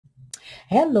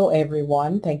Hello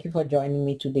everyone, thank you for joining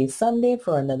me today Sunday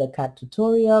for another CAD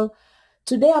tutorial.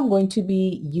 Today I'm going to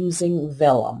be using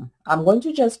Vellum. I'm going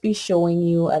to just be showing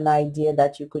you an idea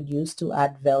that you could use to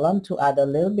add Vellum to add a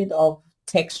little bit of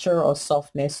texture or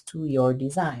softness to your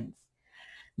designs.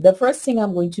 The first thing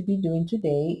I'm going to be doing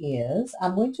today is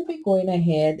I'm going to be going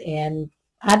ahead and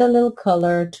add a little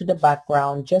color to the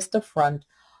background, just the front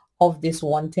of this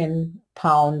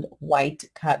 110-pound white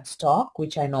cardstock,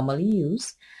 which I normally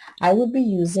use. I would be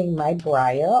using my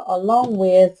Braille along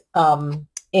with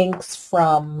inks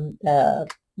from,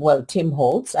 Tim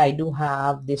Holtz. I do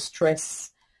have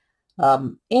Distress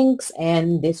inks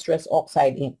and Distress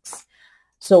Oxide inks.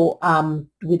 So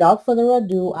without further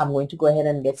ado, I'm going to go ahead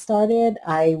and get started.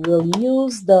 I will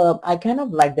use I kind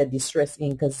of like the Distress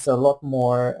ink because it's a lot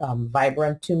more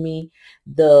vibrant to me.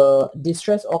 The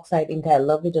Distress Oxide ink, I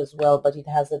love it as well, but it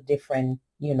has a different,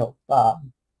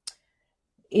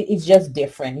 it's just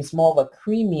different. It's more of a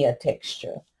creamier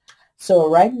texture. So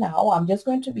right now, I'm just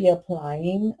going to be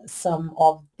applying some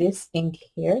of this ink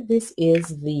here. This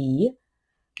is the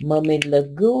Mermaid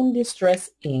Lagoon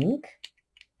Distress ink.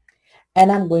 And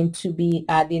I'm going to be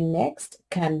adding next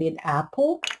Candied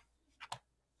Apple,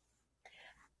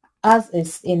 as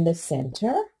is in the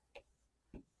center.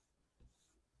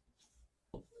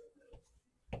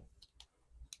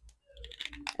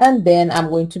 And then I'm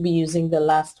going to be using the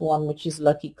last one, which is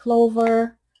Lucky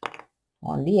Clover,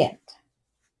 on the end.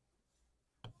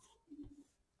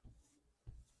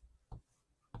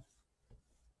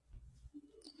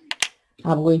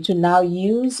 I'm going to now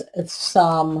use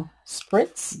some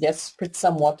spritz, just spritz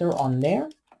some water on there.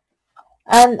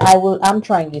 And I'm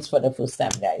trying this for the first time,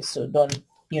 guys, so don't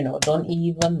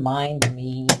even mind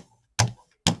me.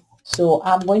 So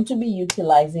I'm going to be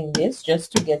utilizing this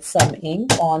just to get some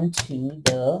ink onto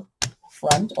the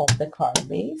front of the card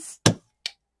base. I'm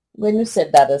going to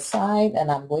set that aside, and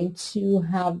I'm going to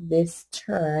have this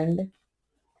turned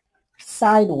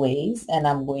sideways, and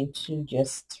I'm going to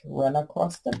just run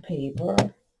across the paper.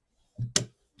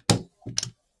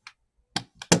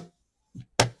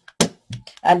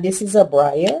 And this is a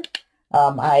braille.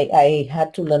 I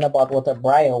had to learn about what a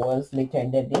braille was later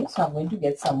in the day, so I'm going to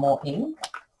get some more ink.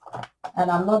 And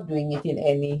I'm not doing it in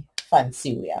any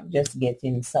fancy way. I'm just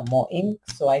getting some more ink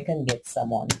so I can get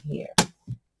some on here.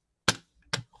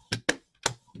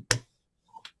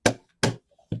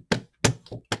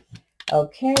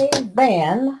 Okay,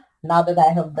 then now that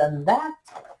I have done that,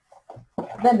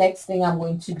 the next thing I'm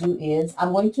going to do is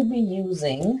I'm going to be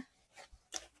using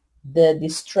the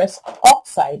Distress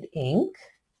Oxide ink.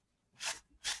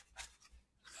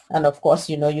 And of course,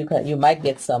 you might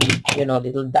get some,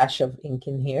 little dash of ink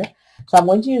in here. So I'm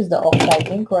going to use the oxide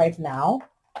ink right now.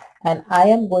 And I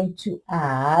am going to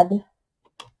add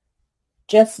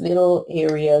just little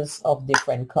areas of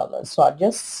different colors. So I'll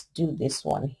just do this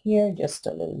one here, just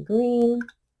a little green.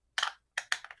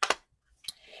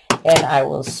 And I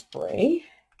will spray.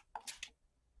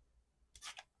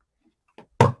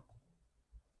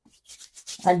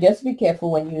 And just be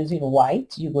careful when using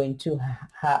white. You're going to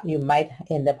you might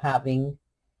end up having,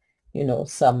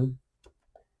 some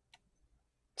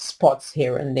spots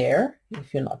here and there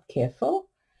if you're not careful.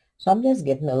 So I'm just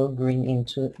getting a little green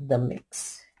into the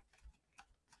mix.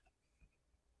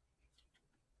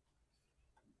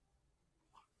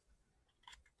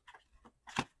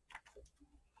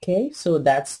 Okay, so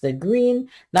that's the green.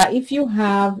 Now, if you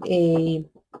have a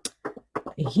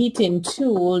heating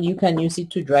tool, you can use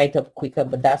it to dry it up quicker,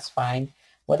 but that's fine.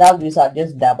 What I'll do is I'll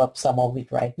just dab up some of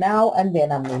it right now, and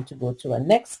then I'm going to go to a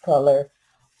next color,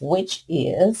 which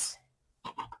is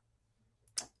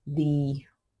the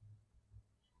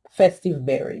Festive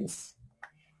Berries.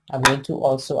 I'm going to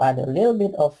also add a little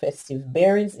bit of Festive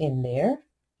Berries in there,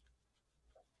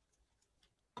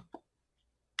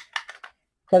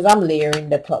 because I'm layering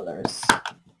the colors.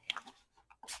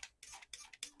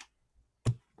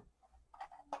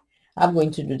 I'm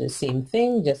going to do the same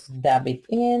thing, just dab it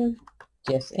in,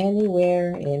 just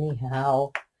anywhere,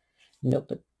 anyhow, no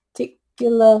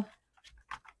particular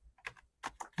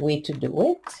way to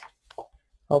do it.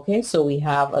 Okay, so we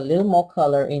have a little more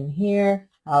color in here.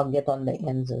 I'll get on the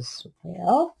ends as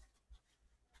well.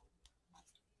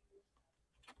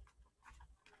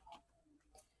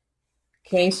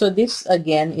 Okay, so this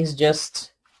again is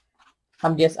just,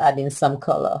 I'm just adding some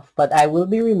color, but I will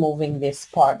be removing this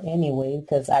part anyway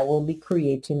because I will be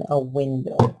creating a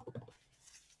window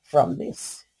from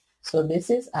this. So this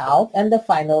is out, and the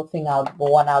final thing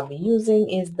I'll be using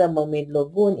is the Mermaid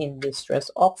Lagoon in Distress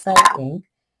Oxide ink,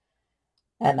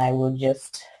 and I will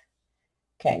just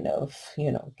kind of,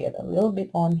 get a little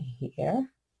bit on here.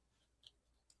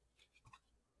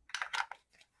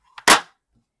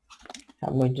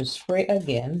 I'm going to spray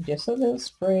again, just a little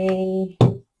spray,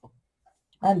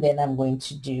 and then I'm going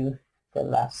to do the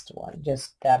last one.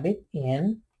 Just dab it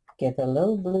in, get a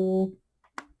little blue.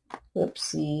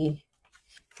 Oopsie,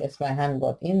 guess my hand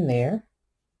got in there.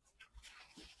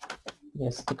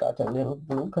 Just stick out a little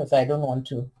blue because I don't want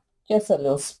to, just a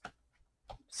little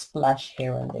splash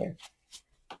here and there.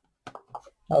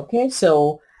 Okay,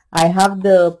 so I have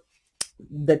the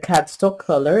cardstock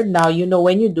color. Now, you know,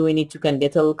 when you're doing it, you can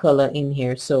get a little color in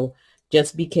here, so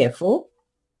just be careful,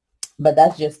 but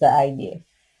that's just the idea.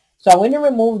 So I'm going to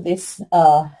remove these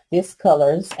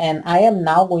colors, and I am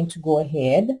now going to go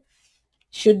ahead,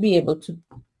 should be able to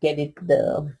get it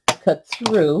cut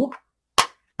through,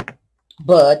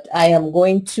 but I am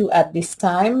going to, at this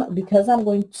time, because I'm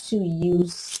going to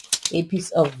use a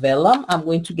piece of vellum, I'm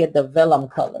going to get the vellum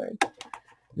colored.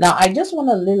 Now I just want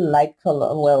a little light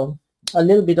color, well, a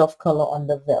little bit of color on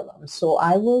the vellum. So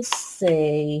I will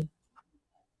say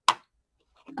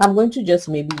I'm going to just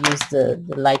maybe use the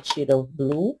light shade of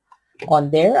blue on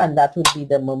there, and that would be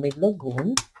the Mermaid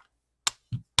Lagoon.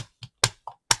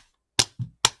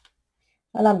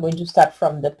 And I'm going to start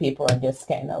from the paper and just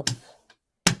kind of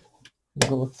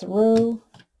go through.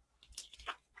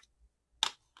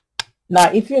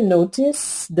 Now, if you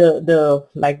notice the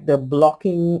like the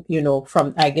blocking, you know,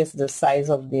 from, I guess, the size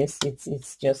of this,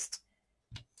 it's just,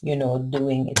 you know,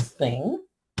 doing its thing,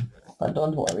 but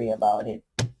don't worry about it.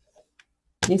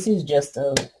 This is just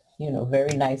a, you know,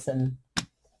 very nice and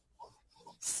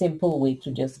simple way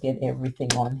to just get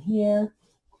everything on here.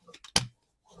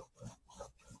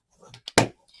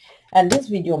 And this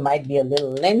video might be a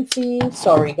little lengthy.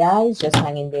 Sorry guys, just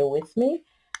hang in there with me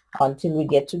until we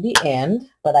get to the end,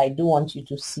 but I do want you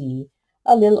to see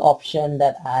a little option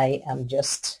that I am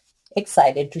just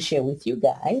excited to share with you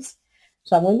guys.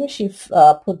 So I'm going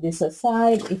to put this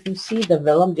aside. If you see, the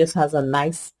vellum just has a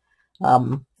nice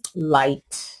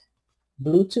light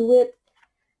blue to it,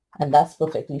 and that's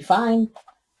perfectly fine.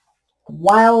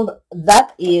 While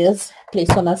that is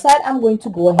placed on the side, I'm going to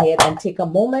go ahead and take a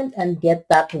moment and get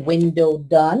that window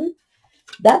done.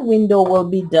 That window will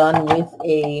be done with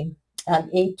an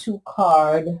A2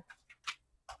 card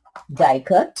die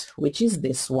cut, which is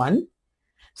this one.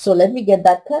 So let me get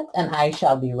that cut and I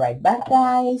shall be right back,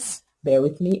 guys. Bear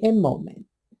with me a moment.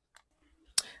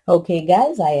 Okay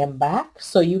guys, I am back.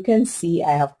 So you can see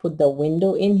I have put the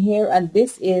window in here, and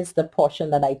this is the portion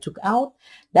that I took out.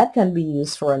 That can be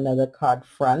used for another card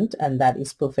front, and that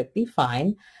is perfectly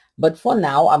fine. But for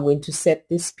now, I'm going to set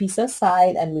this piece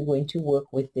aside and we're going to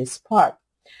work with this part.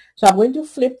 So I'm going to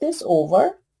flip this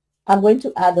over. I'm going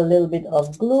to add a little bit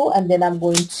of glue, and then I'm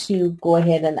going to go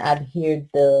ahead and adhere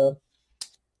the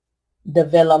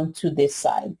vellum to this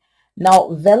side. Now,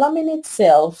 vellum in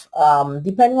itself,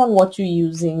 depending on what you're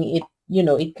using, it, you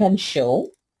know, it can show.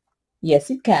 Yes,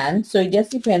 it can. So it just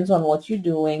depends on what you're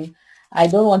doing. I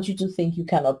don't want you to think you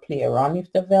cannot play around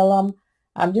with the vellum.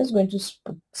 I'm just going to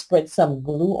spread some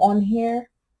glue on here.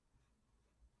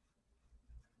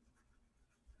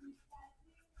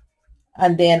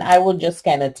 And then I will just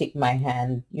kind of take my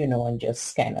hand, you know, and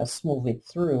just kind of smooth it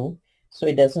through so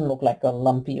it doesn't look like a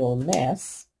lumpy old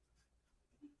mess.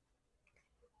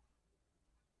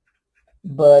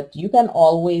 But you can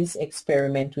always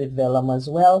experiment with vellum as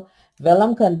well.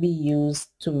 Vellum can be used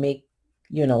to make,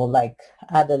 you know, like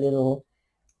add a little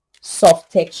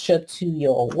soft texture to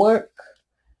your work.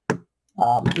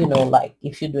 You know, like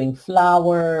if you're doing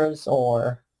flowers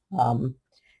or,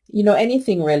 you know,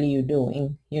 anything really you're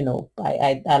doing, you know,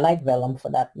 I like vellum for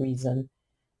that reason.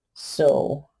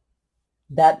 So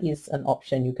that is an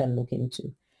option you can look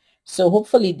into. So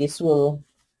hopefully this will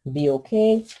be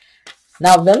okay.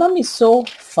 Now, vellum is so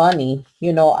funny.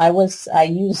 You know, I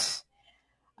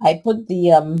put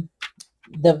the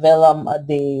vellum,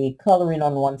 the coloring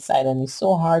on one side, and it's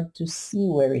so hard to see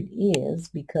where it is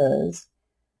because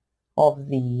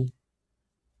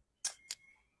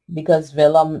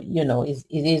vellum, you know, it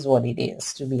is what it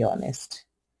is, to be honest.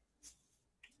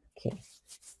 Okay.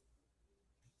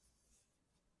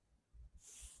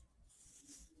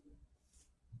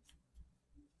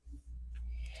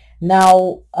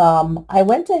 Now, I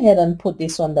went ahead and put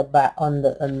this on the back, on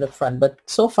the front, but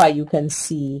so far you can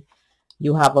see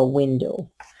you have a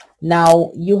window.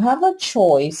 Now you have a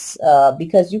choice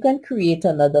because you can create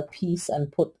another piece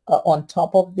and put on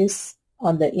top of this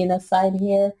on the inner side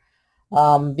here,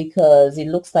 because it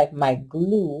looks like my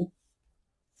glue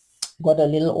got a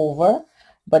little over,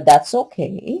 but that's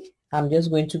okay. I'm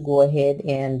just going to go ahead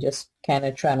and just kind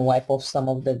of try and wipe off some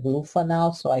of the glue for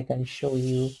now so I can show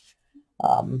you,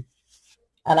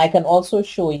 and I can also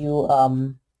show you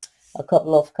a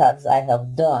couple of cards I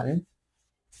have done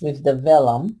with the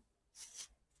vellum.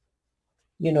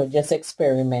 you know, just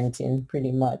experimenting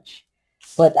pretty much.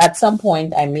 But at some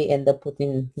point I may end up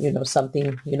putting, you know,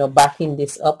 something, you know, backing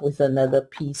this up with another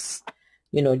piece,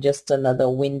 you know, just another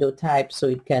window type, so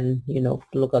it can, you know,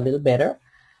 look a little better.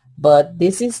 But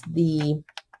this is the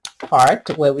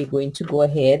part where we're going to go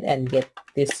ahead and get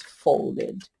this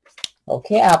folded.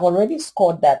 Okay, I've already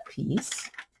scored that piece,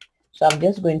 so I'm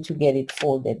just going to get it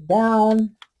folded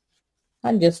down,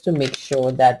 and just to make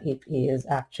sure that it is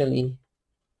actually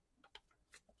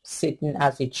sitting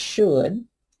as it should.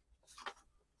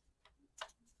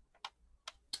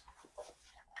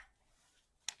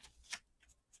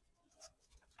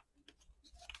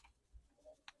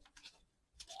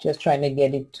 Just trying to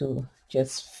get it to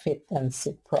just fit and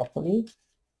sit properly.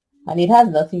 And it has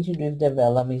nothing to do with the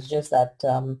vellum. It's just that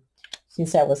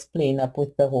since I was playing up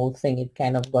with the whole thing, it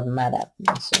kind of got mad at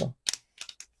me. So,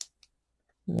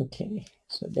 okay,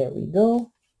 so there we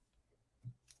go.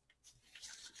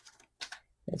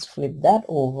 Let's flip that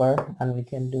over and we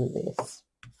can do this.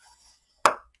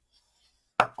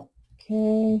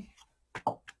 Okay.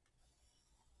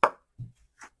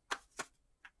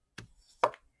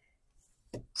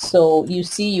 So you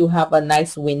see you have a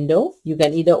nice window. You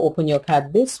can either open your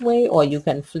card this way or you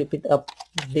can flip it up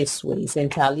this way. It's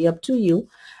entirely up to you.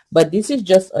 But this is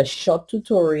just a short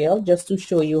tutorial just to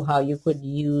show you how you could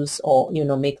use, or, you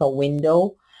know, make a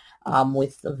window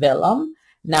with vellum.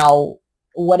 Now,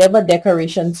 whatever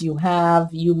decorations you have,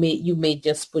 you may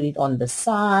just put it on the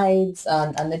sides.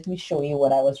 And let me show you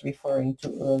what I was referring to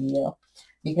earlier,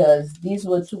 because these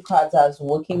were two cards I was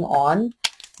working on.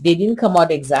 They didn't come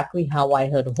out exactly how I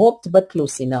had hoped, but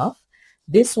close enough.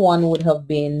 This one would have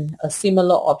been a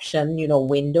similar option, you know,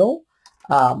 window.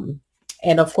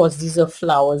 And of course, these are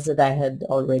flowers that I had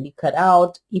already cut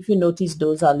out. If you notice,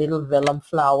 those are little vellum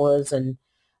flowers, and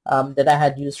that I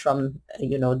had used from,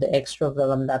 you know, the extra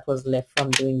vellum that was left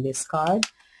from doing this card.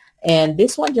 And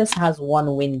this one just has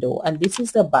one window, and this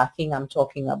is the backing I'm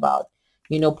talking about.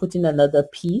 You know, putting another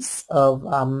piece of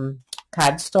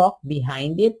cardstock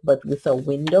behind it, but with a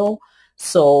window.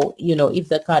 So, you know, if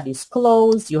the card is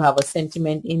closed, you have a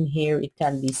sentiment in here, it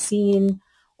can be seen,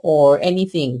 or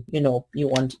anything, you know, you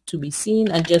want it to be seen,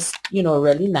 and just, you know,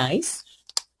 really nice.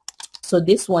 So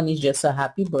this one is just a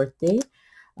happy birthday.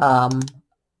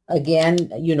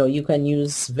 Again, you know, you can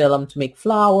use vellum to make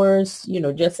flowers, you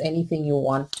know, just anything you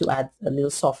want to add a little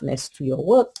softness to your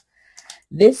work.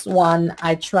 This one,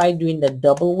 I tried doing the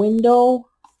double window,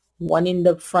 one in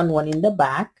the front, one in the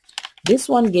back. This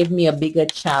one gave me a bigger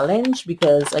challenge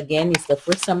because, again, it's the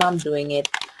first time I'm doing it.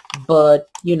 But,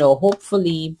 you know,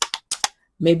 hopefully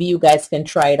maybe you guys can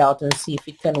try it out and see if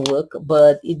it can work.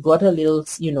 But it got a little,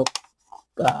 you know,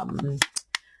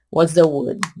 what's the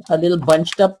word? A little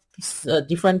bunched up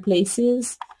different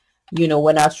places, you know,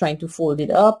 when I was trying to fold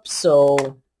it up.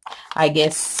 So I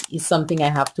guess it's something I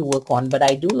have to work on. But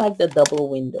I do like the double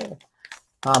window.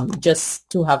 Just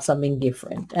to have something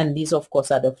different. And these, of course,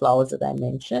 are the flowers that I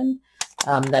mentioned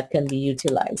that can be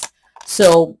utilized.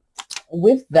 So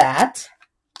with that,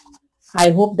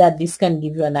 I hope that this can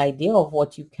give you an idea of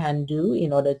what you can do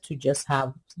in order to just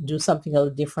do something a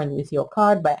little different with your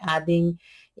card by adding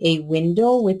a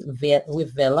window with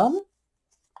vellum.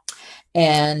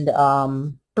 And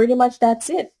pretty much that's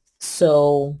it.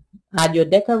 So add your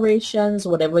decorations,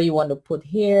 whatever you want to put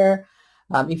here.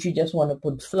 If you just want to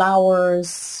put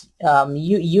flowers,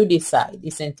 you decide.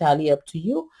 It's entirely up to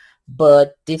you.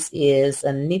 But this is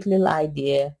a neat little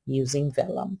idea using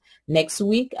vellum. Next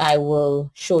week, I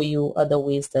will show you other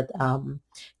ways that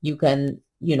you can,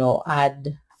 you know,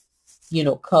 add, you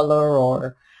know, color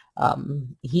or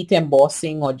heat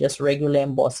embossing or just regular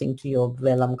embossing to your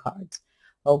vellum cards.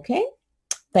 Okay?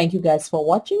 Thank you guys for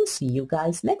watching. See you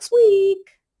guys next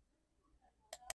week.